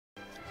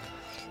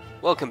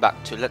Welcome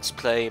back to Let's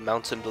Play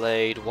Mountain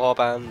Blade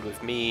Warband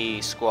with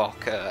me,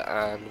 Skwalker,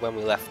 and when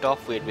we left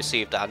off we had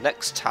received our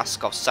next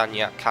task of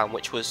Sahnjar,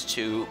 which was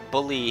to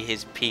bully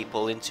his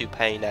people into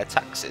paying their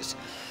taxes.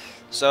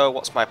 So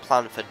what's my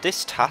plan for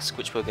this task,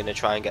 which we're going to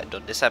try and get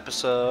done this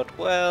episode?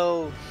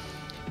 Well,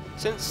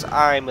 since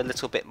I'm a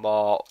little bit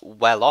more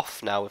well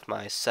off now with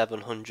my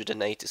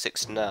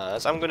 786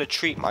 nars, I'm going to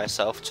treat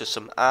myself to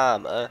some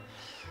armour.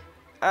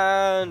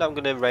 And I'm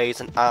going to raise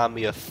an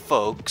army of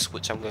thugs,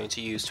 which I'm going to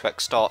use to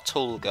extort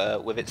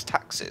Tulga with its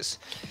taxes.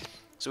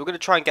 So we're going to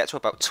try and get to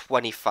about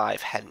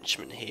 25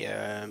 henchmen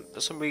here. For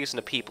some reason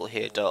the people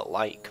here don't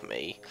like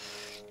me,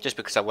 just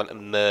because I went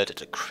and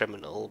murdered a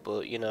criminal,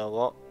 but you know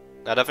what?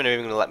 I don't think they're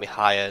even going to let me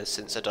hire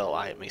since they don't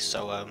like me,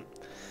 so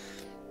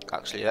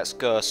actually let's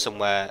go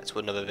somewhere to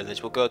another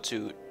village. We'll go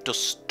to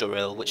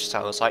Dustaril, which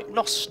sounds like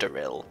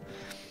Nostaril.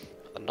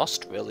 A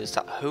nostril is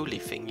that holy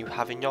thing you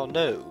have in your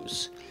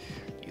nose.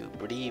 You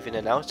breathe in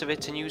and out of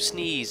it, and you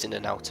sneeze in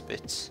and out of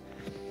it.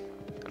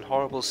 And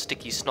horrible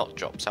sticky snot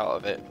drops out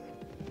of it.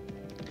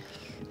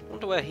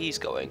 Wonder where he's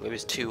going with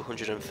his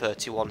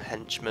 231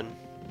 henchmen.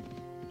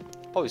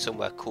 Probably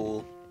somewhere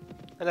cool.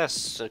 And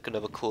that's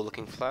another cool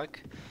looking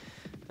flag.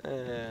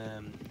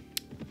 I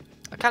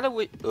kind of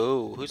wish...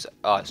 Oh, who's...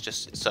 Oh,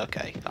 it's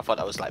okay. I thought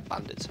that was like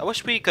bandits. I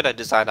wish we could have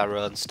designed our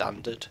own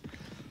standard.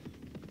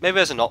 Maybe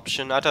as an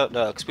option, I don't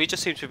know. Because we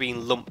just seem to be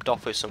being lumped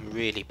off with some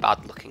really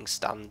bad looking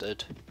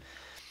standard.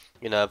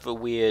 You know, the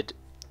weird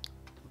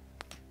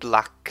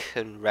black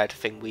and red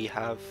thing we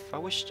have.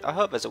 I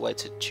hope there's a way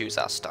to choose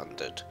our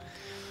standard.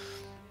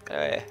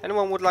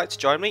 Anyone would like to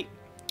join me?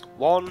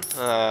 One?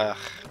 Well,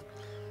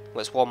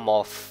 it's one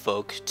more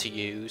thug to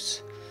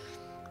use.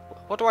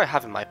 What do I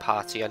have in my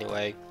party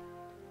anyway?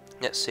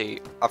 Let's see.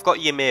 I've got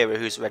Ymira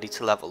who's ready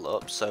to level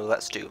up, so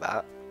let's do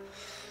that.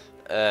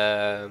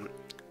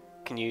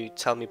 Can you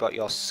tell me about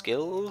your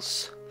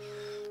skills?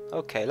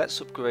 Okay, let's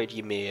upgrade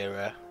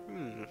Ymira.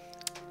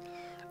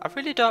 I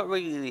really don't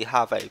really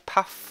have a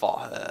path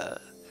for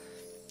her.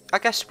 I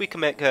guess we can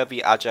make her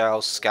the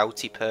agile,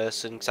 scouty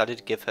person, because I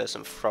did give her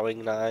some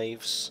throwing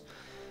knives.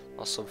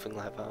 Or something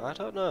like that, I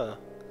don't know.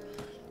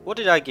 What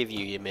did I give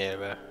you,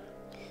 Ymira?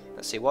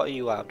 Let's see, what are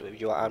you armed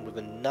with? You are armed with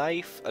a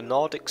knife, a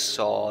Nordic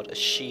sword, a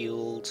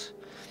shield.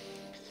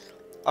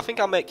 I think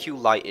I'll make you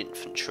light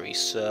infantry,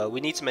 so we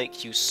need to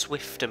make you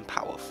swift and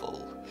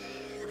powerful.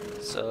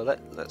 So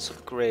let's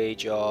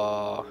upgrade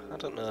your... I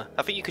don't know.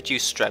 I think you could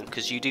use strength,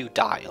 because you do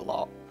die a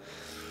lot.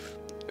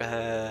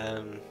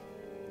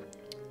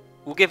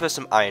 We'll give her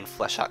some iron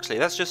flesh actually.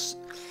 Let's just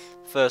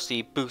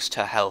firstly boost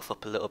her health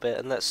up a little bit,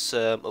 and let's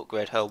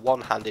upgrade her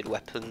one-handed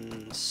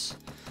weapons.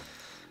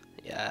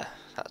 Yeah,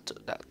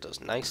 that does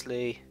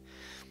nicely.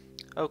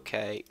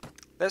 Okay,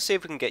 let's see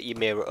if we can get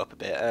Ymira up a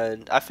bit,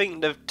 and I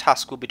think the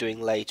task we'll be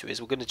doing later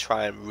is we're going to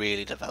try and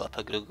really develop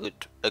a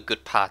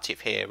good party of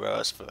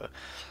heroes for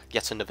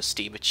yet another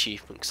Steam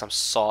achievement, because I'm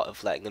sort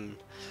of letting them...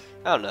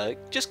 I don't know,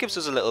 it just gives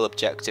us a little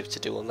objective to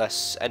do,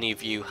 unless any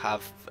of you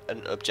have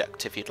an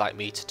objective you'd like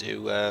me to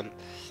do.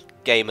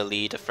 Gamer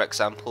Leader, for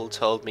example,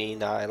 told me in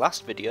my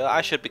last video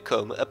I should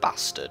become a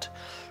bastard,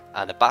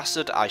 and a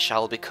bastard I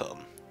shall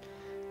become.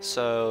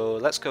 So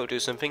let's go do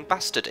something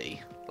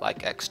bastardy,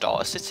 like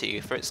extort a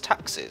city for its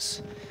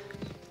taxes.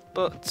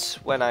 But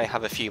when I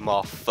have a few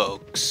more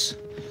thugs...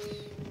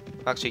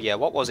 Actually, yeah,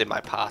 what was in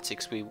my party?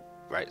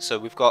 Right, so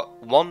we've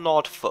got one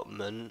Nord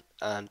footman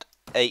and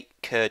 8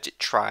 Khergit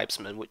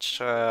tribesmen,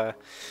 which are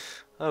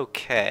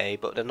okay,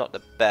 but they're not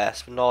the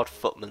best. Nord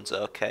footman's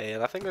okay,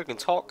 and I think I can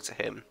talk to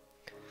him.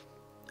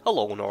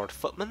 Hello, Nord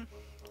footman.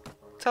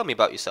 Tell me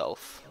about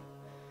yourself.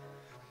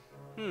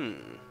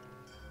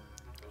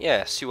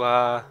 Yes, you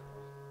are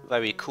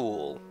very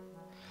cool.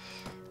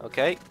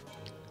 Okay.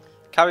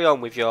 Carry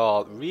on with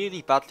your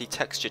really badly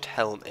textured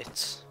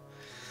helmet.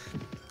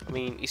 I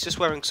mean, he's just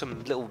wearing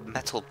some little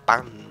metal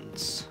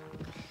bands.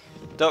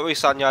 Don't worry,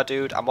 Sahnjar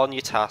dude, I'm on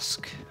your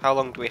task. How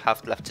long do we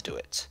have left to do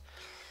it?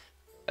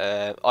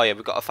 Oh yeah,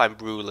 we've got to find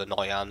Brula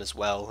Noyan as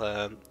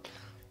well.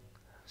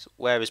 So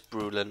where is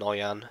Brula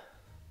Noyan?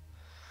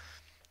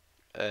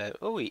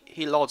 Oh,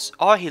 he lords.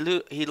 Oh,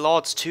 he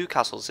lords 2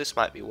 castles. This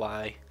might be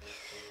why.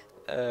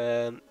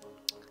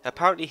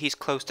 Apparently he's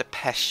close to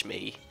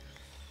Peshmi,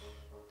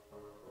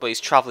 but he's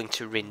travelling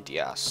to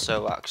Rindia.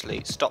 So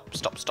actually, stop.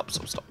 So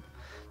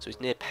he's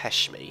near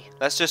Peshmi.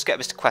 Let's just get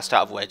this quest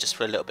out of the way, just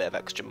for a little bit of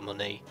extra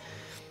money.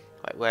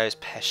 Right, where is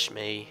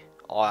Peshmi?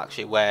 Or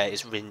actually, where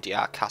is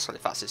Rindia Castle,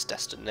 if that's his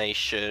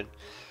destination?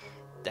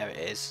 There it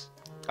is.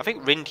 I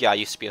think Rindia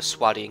used to be a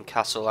Swadian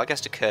castle. I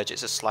guess the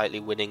Khergits are slightly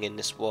winning in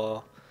this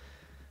war.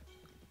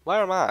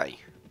 Where am I?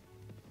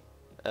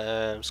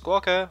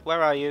 Skwalker,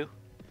 where are you?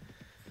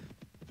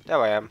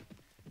 There I am.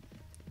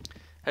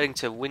 Heading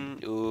to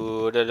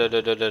Ooh,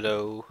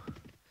 no.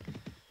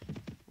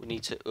 We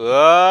need to...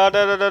 No!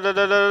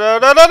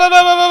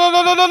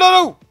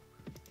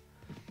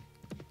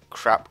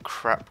 Crap.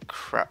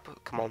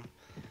 Come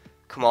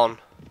on.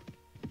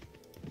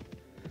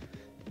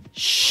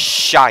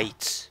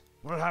 Shite.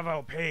 We'll have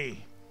our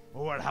pay,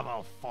 or we'll have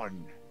our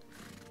fun.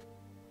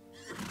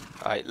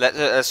 Alright,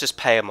 let's just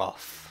pay him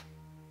off.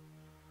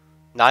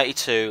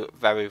 92,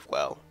 very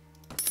well.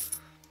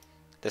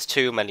 There's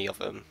too many of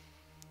them.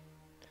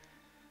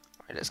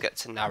 Alright, let's get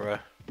to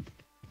Nara.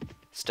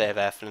 Stay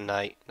there for the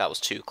night. That was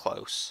too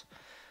close.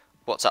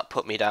 What's that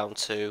put me down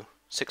to?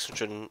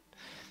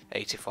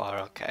 684,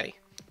 okay.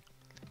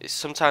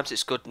 Sometimes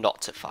it's good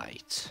not to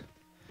fight.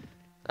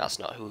 That's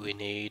not who we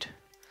need.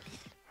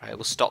 Right,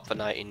 we'll stop the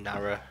night in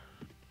Nara.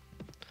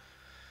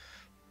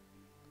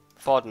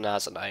 4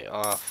 dinars a night.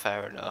 Oh,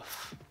 fair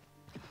enough.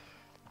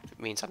 It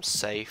means I'm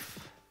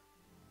safe.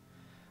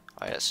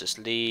 Alright, let's just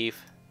leave.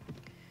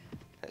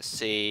 Let's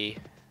see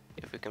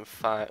if we can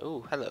find...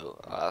 Oh, hello.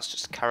 Oh, that's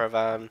just a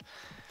caravan.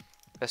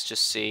 Let's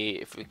just see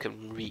if we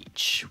can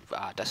reach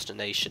our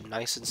destination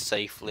nice and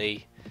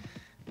safely.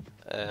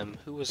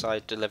 Who was I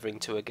delivering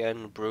to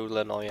again?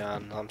 Brula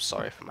Noyan. I'm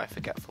sorry for my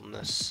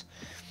forgetfulness.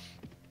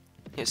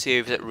 Let's see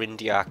if he's at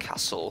Rindyar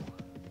Castle.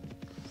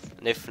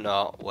 And if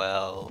not,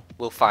 well,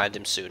 we'll find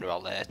him sooner or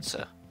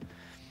later.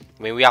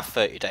 I mean, we have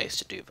 30 days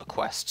to do the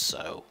quest,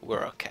 so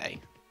we're okay.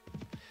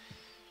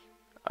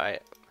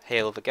 Alright,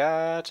 hail the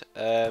guard.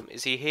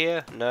 Is he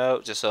here?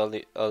 No, just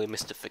only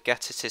Mr.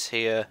 Forget-It is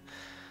here.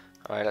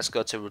 Alright, let's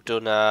go to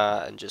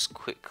Ruduna and just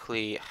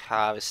quickly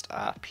harvest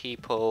our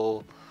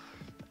people.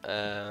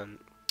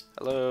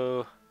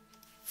 Hello.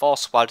 4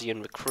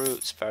 Swadian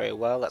recruits, very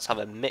well. Let's have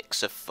a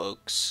mix of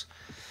thugs.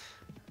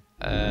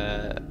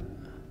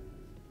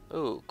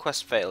 Oh,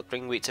 quest failed.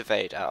 Bring wheat to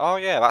Vader. Oh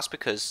yeah, that's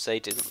because they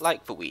didn't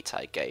like the wheat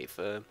I gave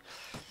them.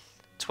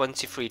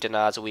 23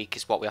 dinars a week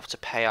is what we have to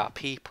pay our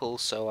people,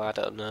 so I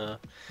don't know.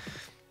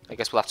 I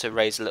guess we'll have to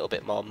raise a little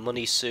bit more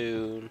money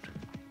soon.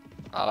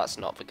 Oh, that's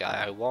not the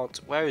guy I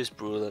want. Where is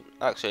Brula?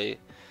 Actually,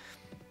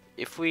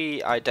 if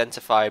we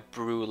identify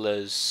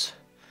Brula's...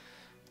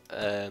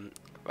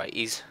 right,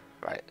 he's...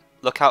 Right,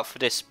 look out for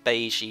this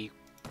beigey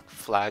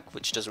flag,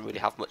 which doesn't really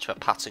have much of a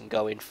pattern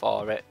going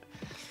for it.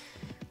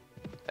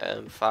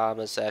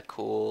 Farmers, they're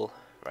cool.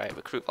 Right,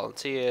 recruit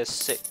volunteers,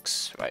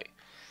 6. Right,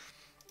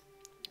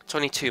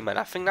 22 men.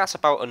 I think that's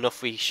about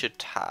enough we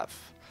should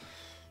have.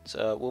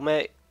 So we'll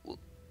make...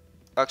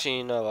 Actually,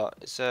 you know what?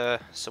 Is there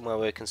somewhere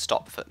we can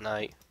stop for the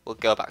night? We'll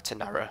go back to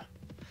Nara.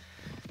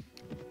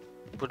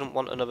 Wouldn't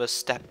want another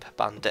step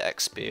bandit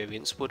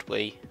experience, would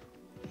we?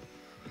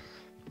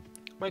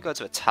 Might go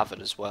to a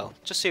tavern as well.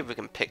 Just see if we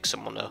can pick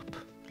someone up.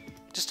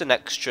 Just an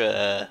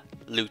extra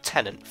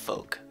lieutenant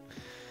thug.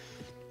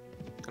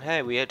 And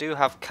hey, we do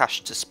have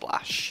cash to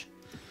splash.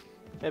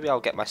 Maybe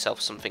I'll get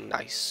myself something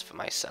nice for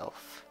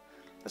myself.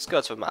 Let's go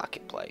to the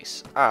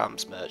marketplace.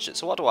 Arms merchant.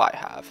 So what do I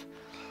have?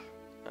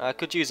 I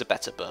could use a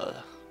better bow.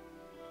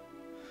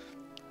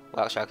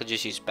 Well, actually, I could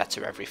just use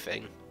better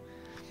everything.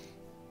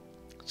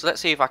 So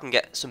let's see if I can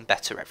get some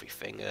better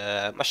everything.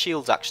 My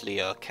shield's actually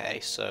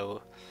okay,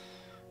 so...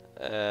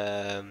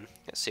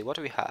 let's see, what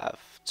do we have?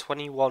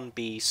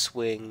 21B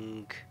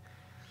swing...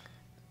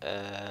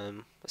 a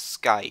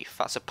scythe,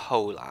 that's a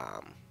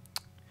polearm.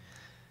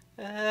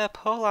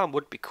 Polearm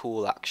would be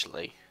cool,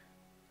 actually.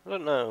 I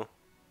don't know.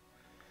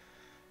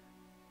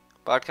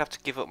 But I'd have to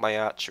give up my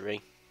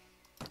archery.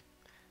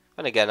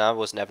 And again, I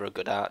was never a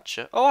good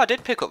archer. Oh, I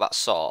did pick up that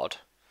sword.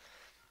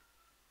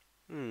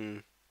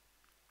 I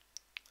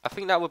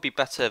think that would be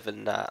better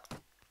than that.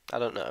 I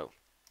don't know.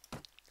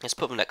 Let's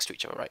put them next to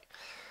each other, right?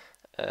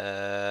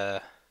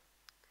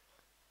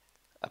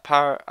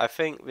 I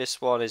think this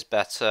one is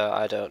better.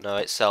 I don't know.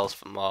 It sells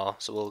for more,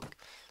 so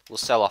we'll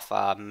sell off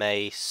our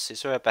mace.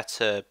 Is there a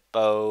better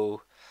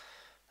bow?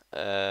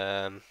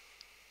 This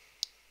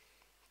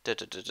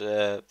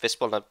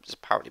one is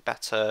apparently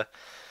better.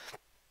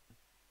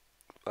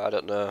 I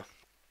don't know.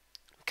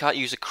 Can't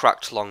use a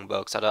cracked longbow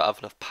because I don't have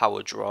enough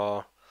power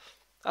draw.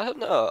 I don't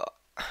know.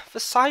 The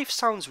scythe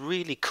sounds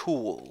really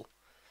cool.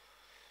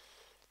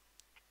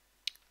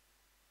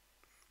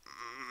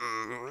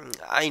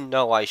 I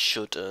know I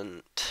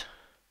shouldn't.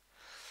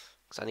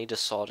 Because I need a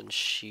sword and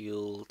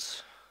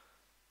shield.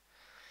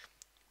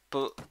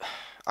 But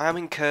I am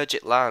in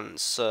Khergit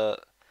lands, so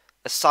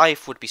a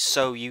scythe would be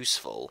so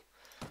useful.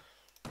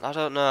 I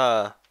don't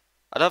know.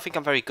 I don't think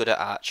I'm very good at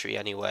archery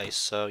anyway,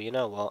 so you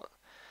know what?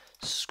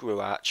 Screw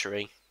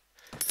archery.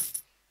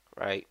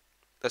 Right.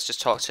 Let's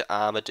just talk to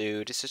armor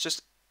dude. This is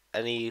just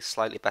any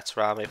slightly better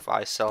armor if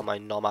I sell my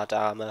nomad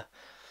armor.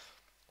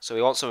 So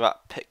we want something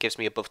that gives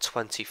me above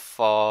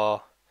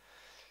 24.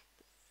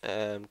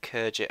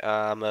 Khergit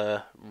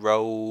armor,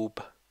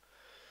 robe.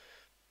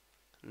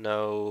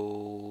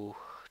 No.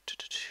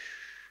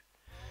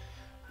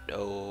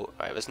 No.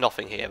 Right, there's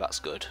nothing here. That's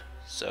good.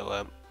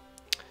 So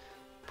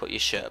put your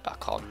shirt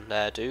back on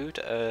there, dude.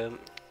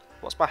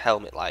 What's my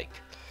helmet like?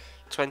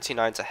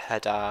 29 to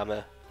head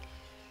armor.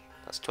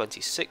 That's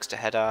 26 to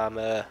head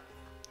armor.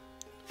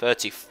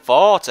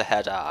 34 to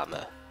head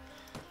armor.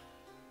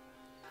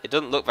 It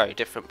doesn't look very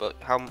different, but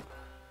how...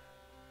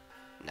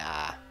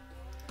 Nah.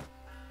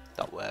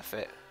 Not worth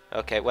it.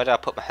 Okay, where did I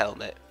put my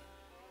helmet?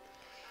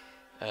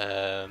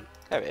 There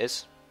it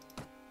is.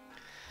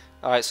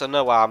 Alright, so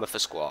no armor for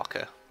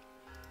Skwalker.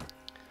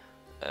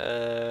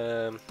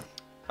 I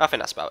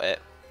think that's about it.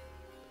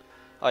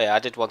 Oh yeah, I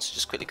did want to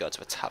just quickly go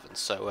to a tavern.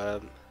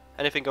 So,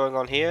 anything going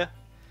on here?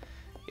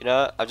 You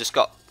know, I've just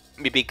got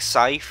me big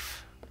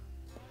scythe.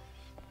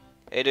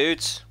 Hey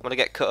dudes, wanna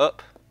get cut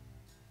up?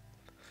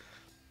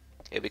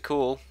 It'd be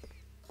cool.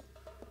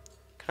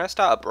 Can I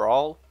start a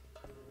brawl?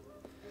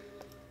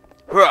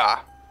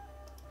 Hurrah!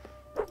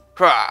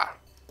 Hurrah!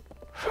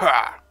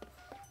 Hurrah!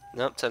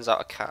 Nope, turns out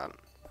I can't.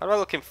 How do I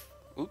look in...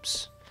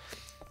 Oops.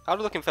 How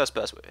do I look in first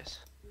person with this?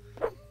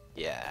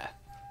 Yeah.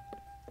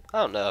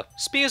 I don't know.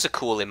 Spears are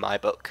cool in my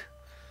book.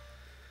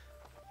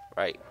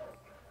 Right.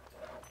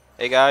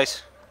 Hey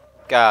guys.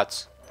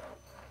 Guards.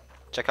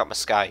 Check out my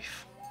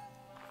scythe.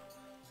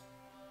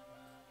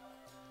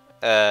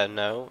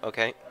 No.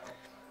 Okay.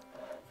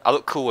 I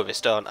look cool with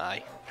this, don't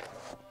I?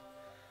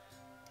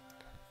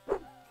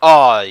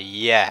 Oh,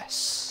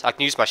 yes. I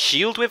can use my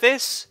shield with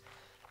this?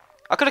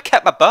 I could have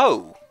kept my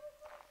bow.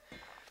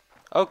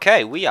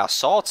 Okay, we are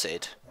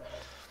sorted.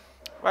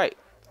 Right.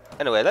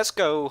 Anyway, let's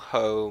go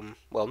home.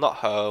 Well, not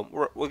home.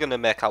 We're going to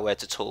make our way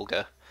to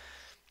Tulga.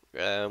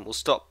 We'll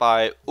stop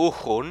by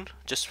Uhun,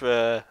 just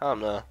for, I don't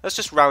know. Let's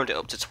just round it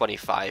up to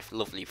 25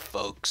 lovely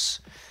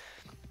folks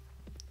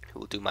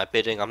who will do my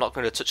bidding. I'm not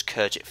going to touch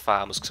Khergit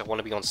farmers because I want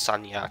to be on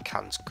Sahnjar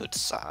Khan's good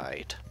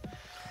side.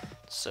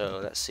 So,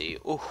 let's see.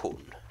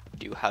 Uhun.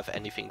 Do you have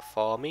anything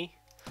for me?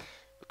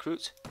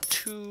 Recruit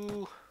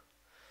 2.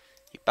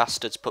 You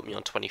bastards put me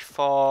on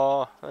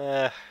 24.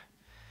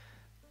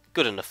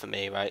 Good enough for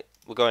me, right?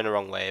 We're going the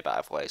wrong way,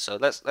 by the way. So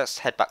let's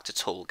head back to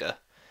Tulga.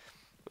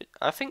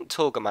 I think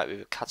Tulga might be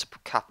the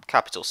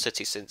capital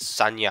city since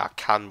Sahnjar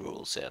Khan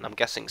rules it, and I'm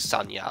guessing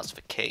Sahnjar's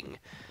the king.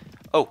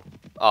 Oh,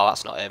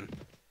 that's not him.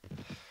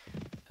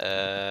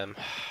 I'll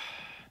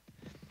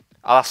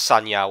ask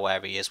Sahnjar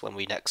where he is when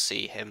we next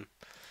see him.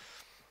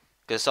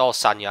 Because all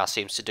Sahnjar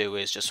seems to do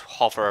is just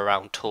hover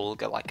around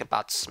Tulga like a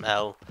bad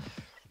smell.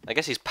 I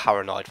guess he's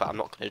paranoid that I'm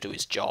not going to do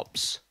his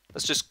jobs.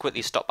 Let's just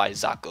quickly stop by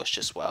Zagush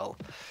as well.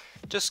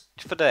 Just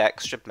for the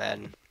extra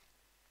men.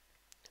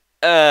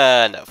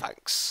 No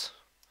thanks.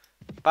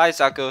 Bye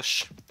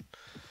Zagush.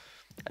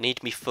 I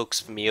need me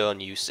thugs for my own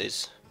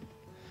uses.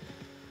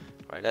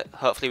 Right,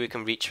 hopefully we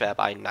can reach there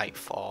by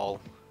nightfall.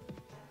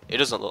 It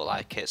doesn't look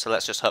like it, so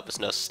let's just hope there's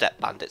no step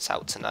bandits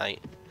out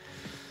tonight.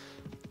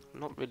 I'm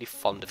not really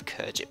fond of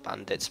Khergit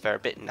bandits, they're a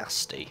bit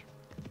nasty.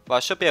 Well, I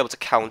should be able to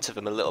counter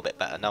them a little bit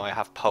better now I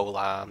have pole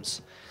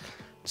arms.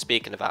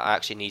 Speaking of that,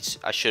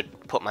 I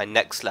should put my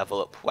next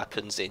level up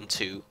weapons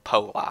into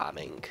pole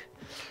arming.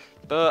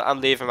 But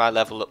I'm leaving my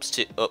level ups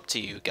up to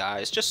you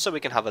guys, just so we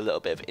can have a little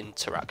bit of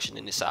interaction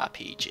in this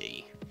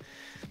RPG.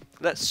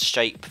 Let's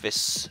shape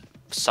this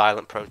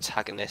silent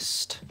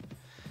protagonist.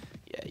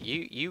 Yeah,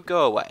 you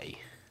go away.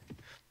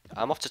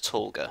 I'm off to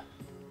Tulga.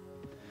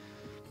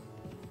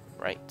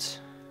 Right.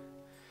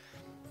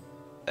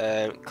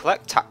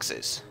 Collect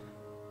taxes.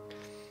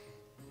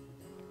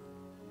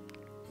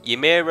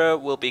 Ymira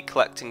will be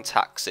collecting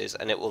taxes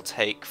and it will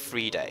take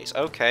 3 days.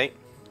 Okay.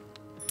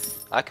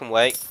 I can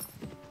wait.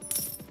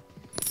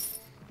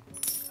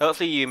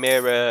 Hopefully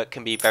Ymira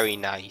can be very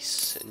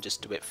nice and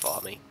just do it for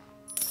me.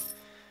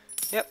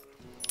 Yep.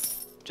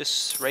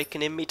 Just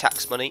raking in me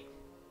tax money.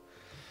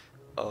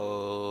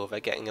 Oh, they're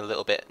getting a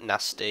little bit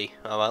nasty.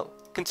 Oh well.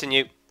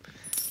 Continue.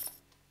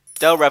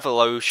 They'll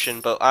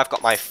revolution, but I've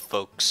got my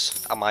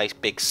thugs and my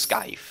big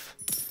scythe.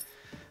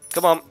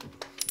 Come on.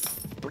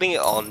 Bring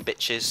it on,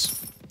 bitches.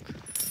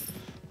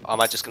 Or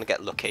am I just going to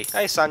get lucky?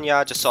 Hey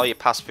Sahnjar, just saw you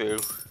pass through.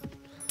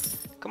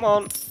 Come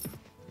on.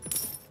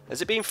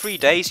 Has it been 3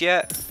 days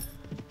yet?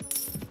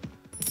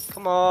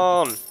 Come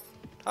on.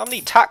 How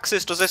many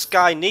taxes does this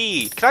guy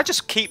need? Can I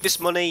just keep this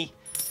money?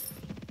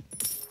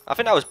 I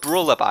think that was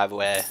Brulla, by the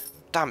way.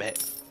 Damn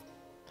it.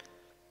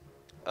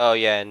 Oh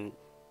yeah, and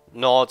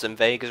Nords and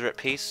Vegas are at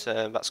peace.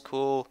 That's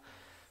cool.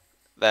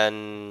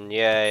 Then,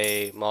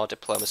 yay, more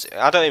diplomacy.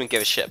 I don't even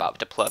give a shit about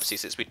diplomacy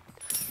since we...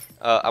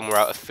 and we're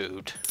out of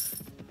food.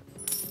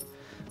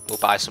 We'll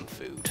buy some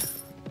food.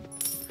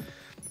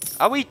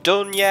 Are we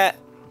done yet?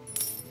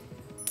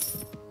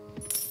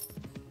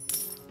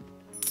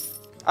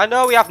 I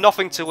know we have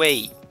nothing to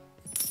eat.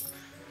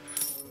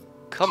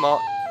 Come on.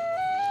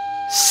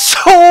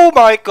 Oh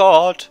my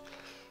god!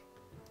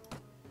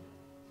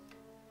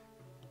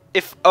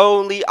 If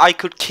only I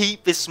could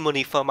keep this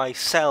money for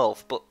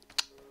myself, but...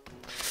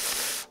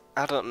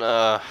 I don't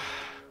know.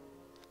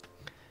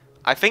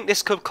 I think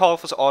this could call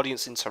for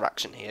audience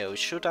interaction here.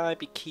 Should I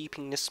be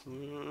keeping this?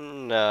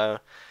 No.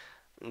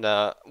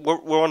 No.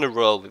 We're on a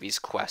roll with these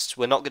quests.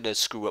 We're not going to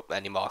screw up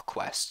any more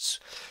quests.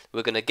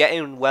 We're going to get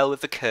in well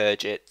with the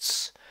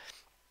Khergits.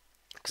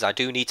 Because I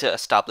do need to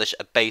establish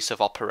a base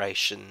of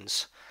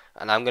operations.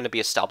 And I'm going to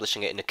be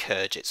establishing it in the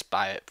Khergits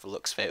by the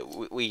looks of it.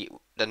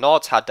 The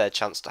Nords had their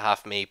chance to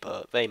have me,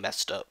 but they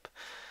messed up.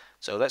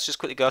 So let's just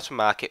quickly go to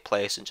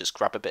Marketplace and just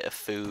grab a bit of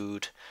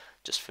food.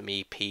 Just for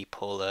me,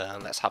 people,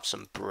 and let's have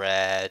some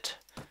bread,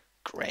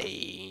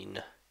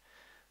 grain,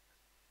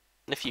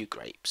 and a few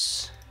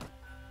grapes.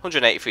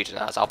 183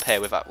 dinars, I'll pay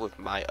with that with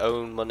my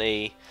own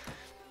money.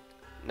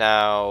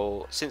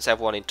 Now, since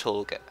everyone in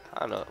Tulga, I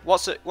don't know,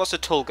 what's a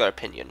Tulga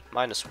opinion?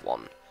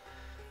 -1.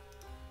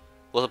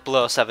 We'll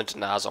blow 7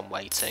 dinars on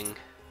waiting.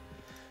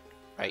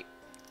 Right.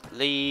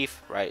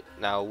 Leave. Right.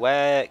 Now,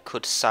 where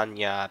could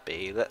Sahnjar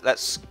be?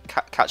 Let's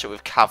catch up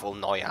with Kaval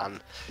Noyan.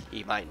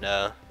 He might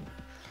know.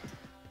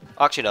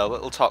 Actually, no.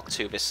 We'll talk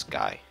to this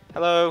guy.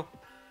 Hello.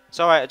 It's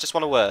alright. I just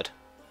want a word.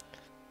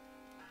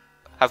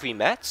 Have we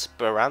met?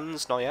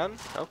 Baranz Noyan?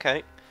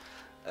 Okay.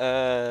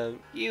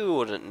 You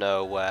wouldn't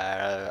know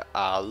where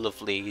our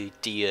lovely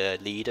dear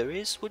leader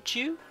is, would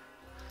you?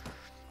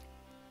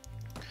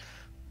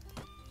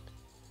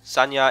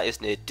 Sahnjar is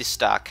near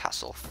Distar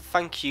Castle.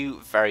 Thank you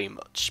very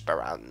much,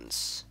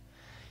 Baranz.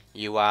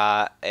 You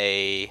are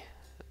a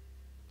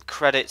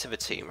credit to the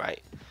team,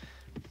 right?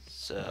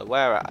 So,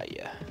 where are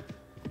you?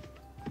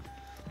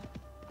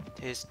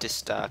 Here's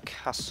Distar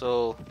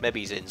Castle.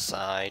 Maybe he's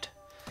inside.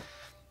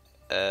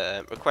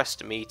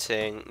 Request a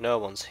meeting. No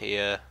one's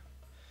here.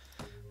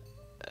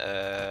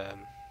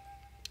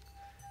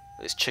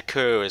 It's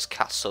Chikura's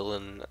castle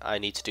and I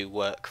need to do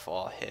work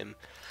for him.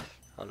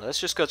 Oh, no, let's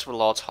just go to the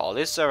Lord's Hall.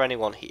 Is there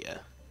anyone here?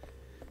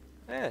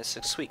 Yeah, it's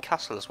a sweet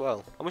castle as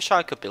well. I wish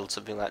I could build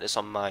something like this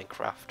on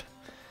Minecraft.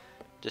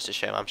 Just a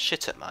shame I'm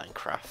shit at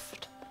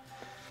Minecraft.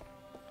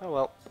 Oh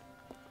well.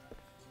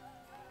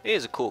 It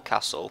is a cool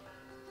castle.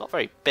 Not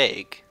very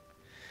big.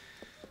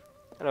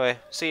 Anyway,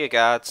 see you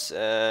guards.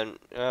 Oh,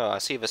 I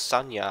see the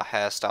Sahnjar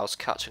hairstyles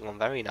catching on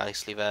very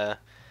nicely there.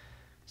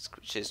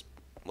 Which is,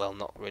 well,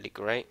 not really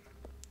great.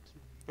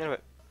 Anyway,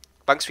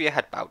 thanks for your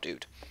head bow,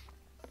 dude.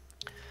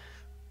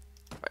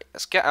 Right,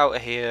 let's get out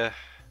of here.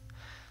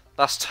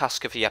 Last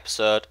task of the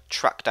episode,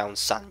 track down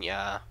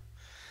Sahnjar.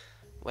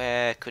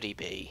 Where could he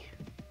be?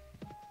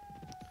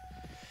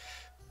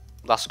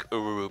 Lask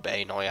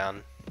Urube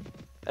Noyan.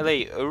 Hello,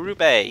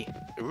 Urube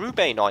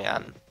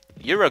Noyan.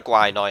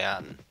 Uruguay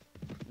Noyan.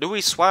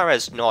 Luis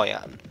Suarez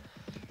Noyan.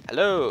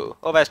 Hello.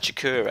 Oh, there's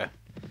Chikura.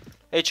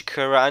 Hey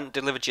Chikura, I haven't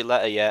delivered your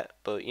letter yet,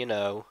 but you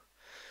know.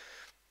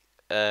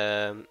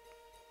 I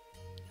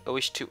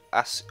wish to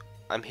ask.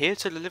 I'm here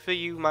to deliver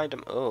you my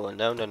oh,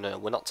 no,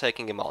 we're not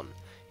taking him on.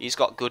 He's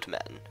got good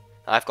men.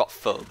 I've got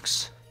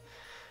thugs.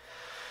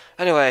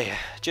 Anyway,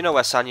 do you know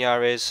where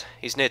Sahnjar is?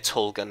 He's near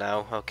Tulga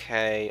now,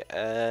 okay,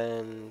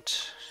 and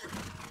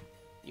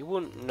you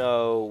wouldn't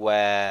know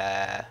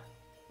where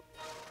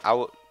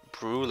our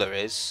ruler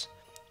is.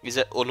 He's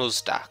at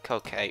Unuzdak,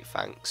 okay,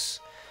 thanks.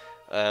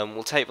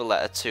 We'll take the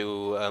letter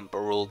to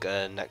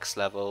Barulga next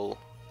level.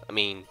 I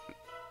mean,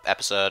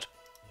 episode.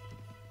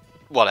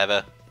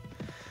 Whatever.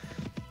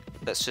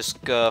 Let's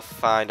just go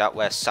find out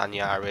where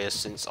Sahnjar is,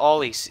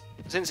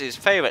 since his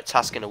favourite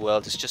task in the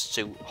world is just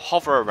to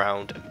hover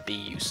around and be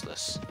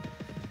useless.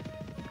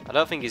 I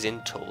don't think he's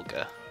in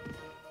Tulga.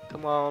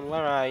 Come on,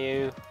 where are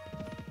you?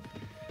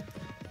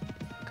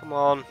 Come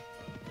on.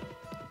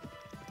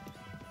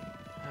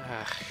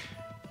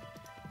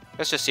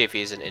 Let's just see if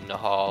he isn't in the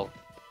hall.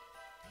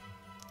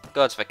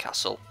 Go to the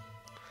castle.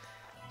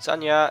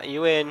 Sahnjar, are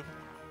you in?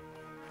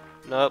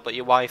 No, but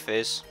your wife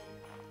is.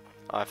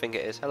 Oh, I think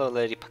it is. Hello,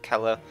 Lady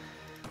Pakella.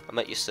 I'm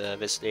at your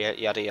service.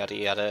 Yada yada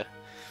yada.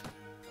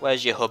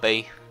 Where's your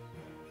hubby?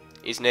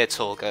 He's near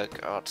Tulga.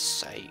 God's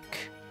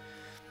sake.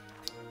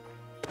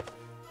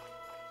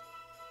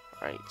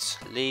 Right,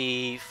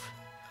 leave.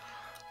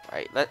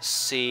 Right, let's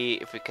see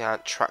if we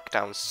can't track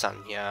down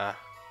Sahnjar.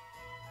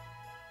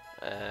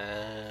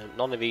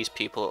 None of these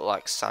people look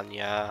like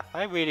Sahnjar.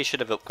 I really should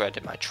have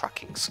upgraded my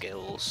tracking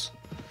skills.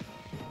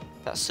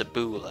 That's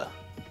Sabula.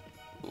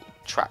 Ooh,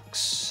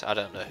 tracks. I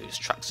don't know whose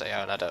tracks they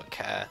are and I don't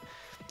care.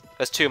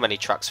 There's too many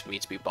tracks for me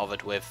to be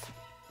bothered with.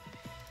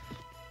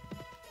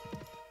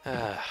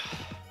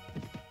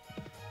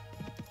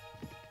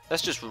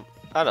 Let's just...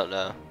 I don't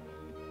know.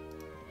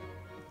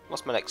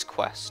 What's my next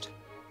quest?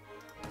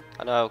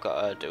 I know I've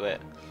got to do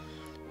it.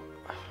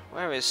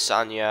 Where is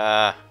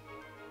Sahnjar?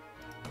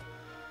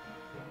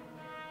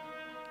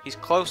 He's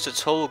close to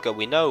Tulga,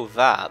 we know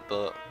that,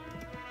 but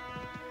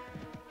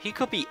he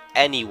could be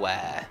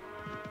anywhere.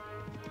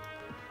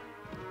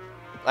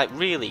 Like,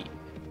 really.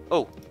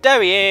 Oh,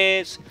 there he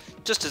is!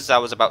 Just as I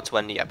was about to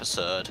end the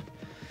episode.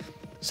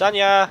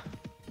 Sahnjar!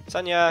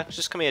 Sahnjar,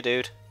 just come here,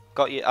 dude.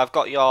 I've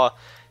got your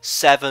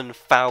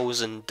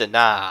 7,000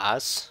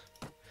 dinars.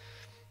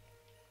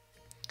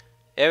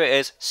 Here it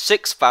is,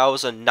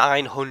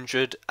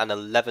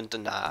 6,911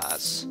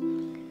 dinars.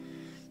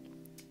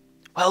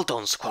 Well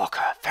done,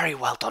 Skwalker. Very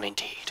well done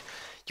indeed.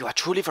 You are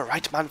truly the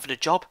right man for the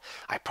job.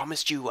 I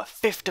promised you a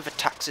fifth of the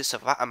taxes, so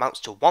that amounts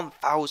to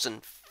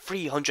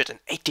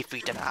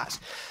 1,383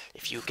 dinars.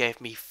 If you give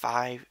me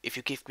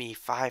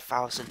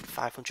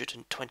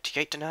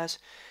 5,528 dinars,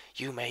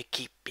 you may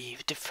keep me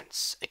the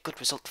difference. A good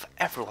result for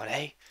everyone,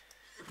 eh?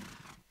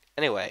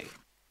 Anyway,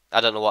 I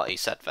don't know what he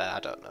said there.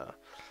 I don't know.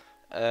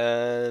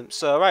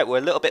 So right, we're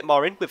a little bit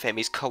more in with him.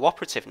 He's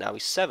cooperative now.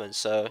 He's 7.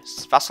 So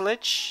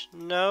vassalage?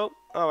 No.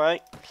 All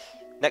right.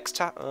 Next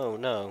task? Oh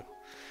no.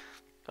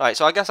 Alright,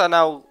 so I guess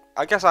our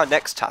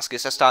next task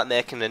is to start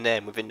making a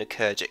name within the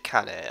Khergit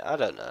Khanate. I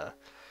don't know.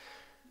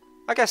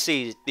 I guess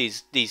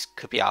these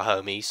could be our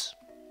homies.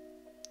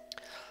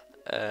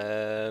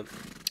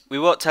 We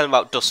won't tell him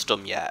about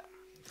Dustum yet.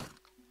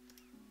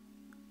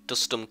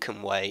 Dustum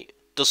can wait.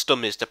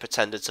 Dustum is the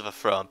pretender to the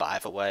throne, by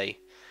the way.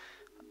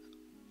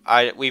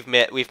 We've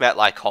met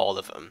like all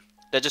of them.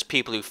 They're just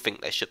people who think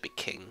they should be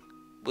king.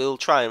 We'll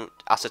try and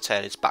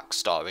ascertain his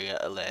backstory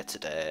at a later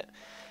date,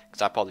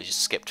 because I probably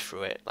just skipped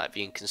through it, like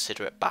the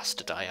inconsiderate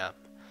bastard I am.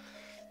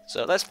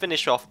 So let's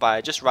finish off by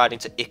just riding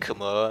to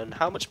Ikumo, and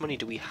how much money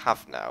do we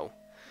have now?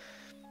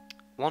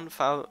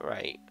 1,000,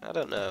 right, I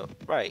don't know,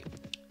 right.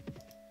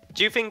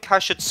 Do you think I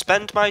should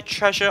spend my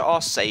treasure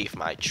or save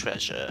my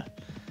treasure?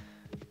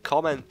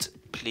 Comment,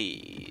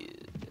 please.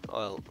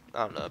 Well,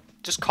 I don't know,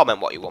 just comment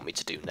what you want me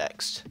to do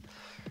next.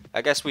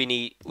 I guess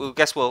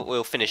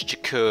we'll finish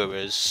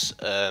Chikura's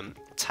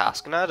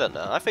task, and I don't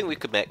know, I think we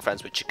could make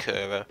friends with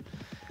Chikura.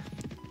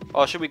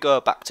 Or should we go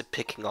back to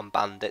picking on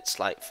bandits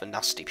like the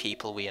nasty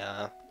people we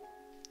are?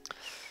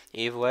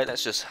 Either way,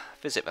 let's just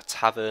visit the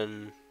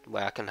tavern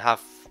where I can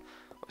have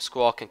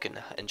Skwalker can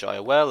enjoy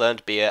a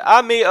well-earned beer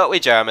and meet up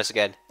with Jaramus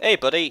again. Hey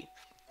buddy, do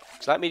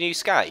you like my new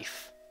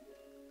scythe?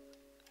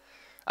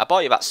 I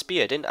bought you that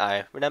spear, didn't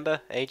I?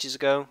 Remember, ages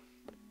ago?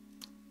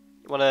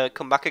 You wanna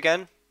come back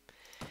again?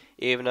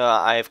 Even though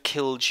I have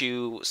killed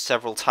you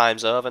several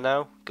times over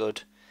now?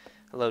 Good.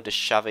 Hello,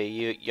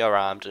 Deshavi, you're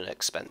armed and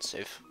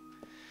expensive.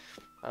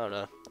 I don't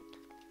know.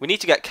 We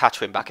need to get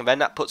Catherine back, and then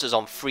that puts us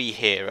on 3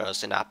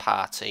 heroes in our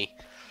party.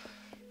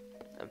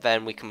 And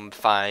then we can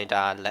find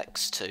our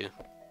next 2.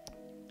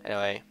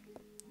 Anyway.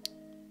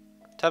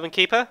 Tavern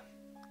Keeper?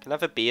 Can I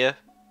have a beer?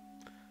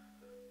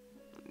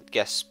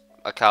 Guess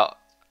I can't.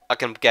 I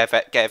can give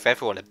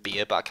everyone a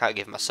beer, but I can't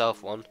give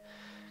myself one.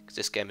 Because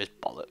this game is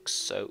bollocks.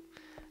 So,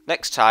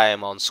 next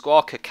time on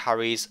Skwalker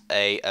carries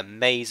a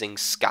amazing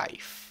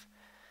scythe.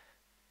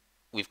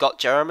 We've got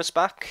Jaramus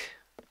back.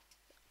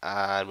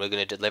 And we're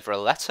going to deliver a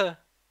letter.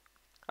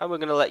 And we're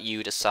going to let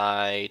you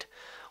decide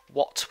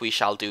what we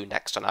shall do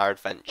next on our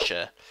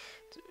adventure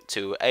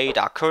to aid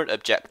our current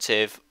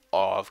objective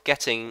of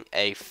getting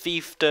a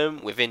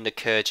fiefdom within the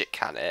Khergit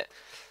Khanate.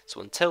 So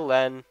until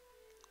then,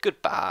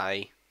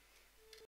 goodbye.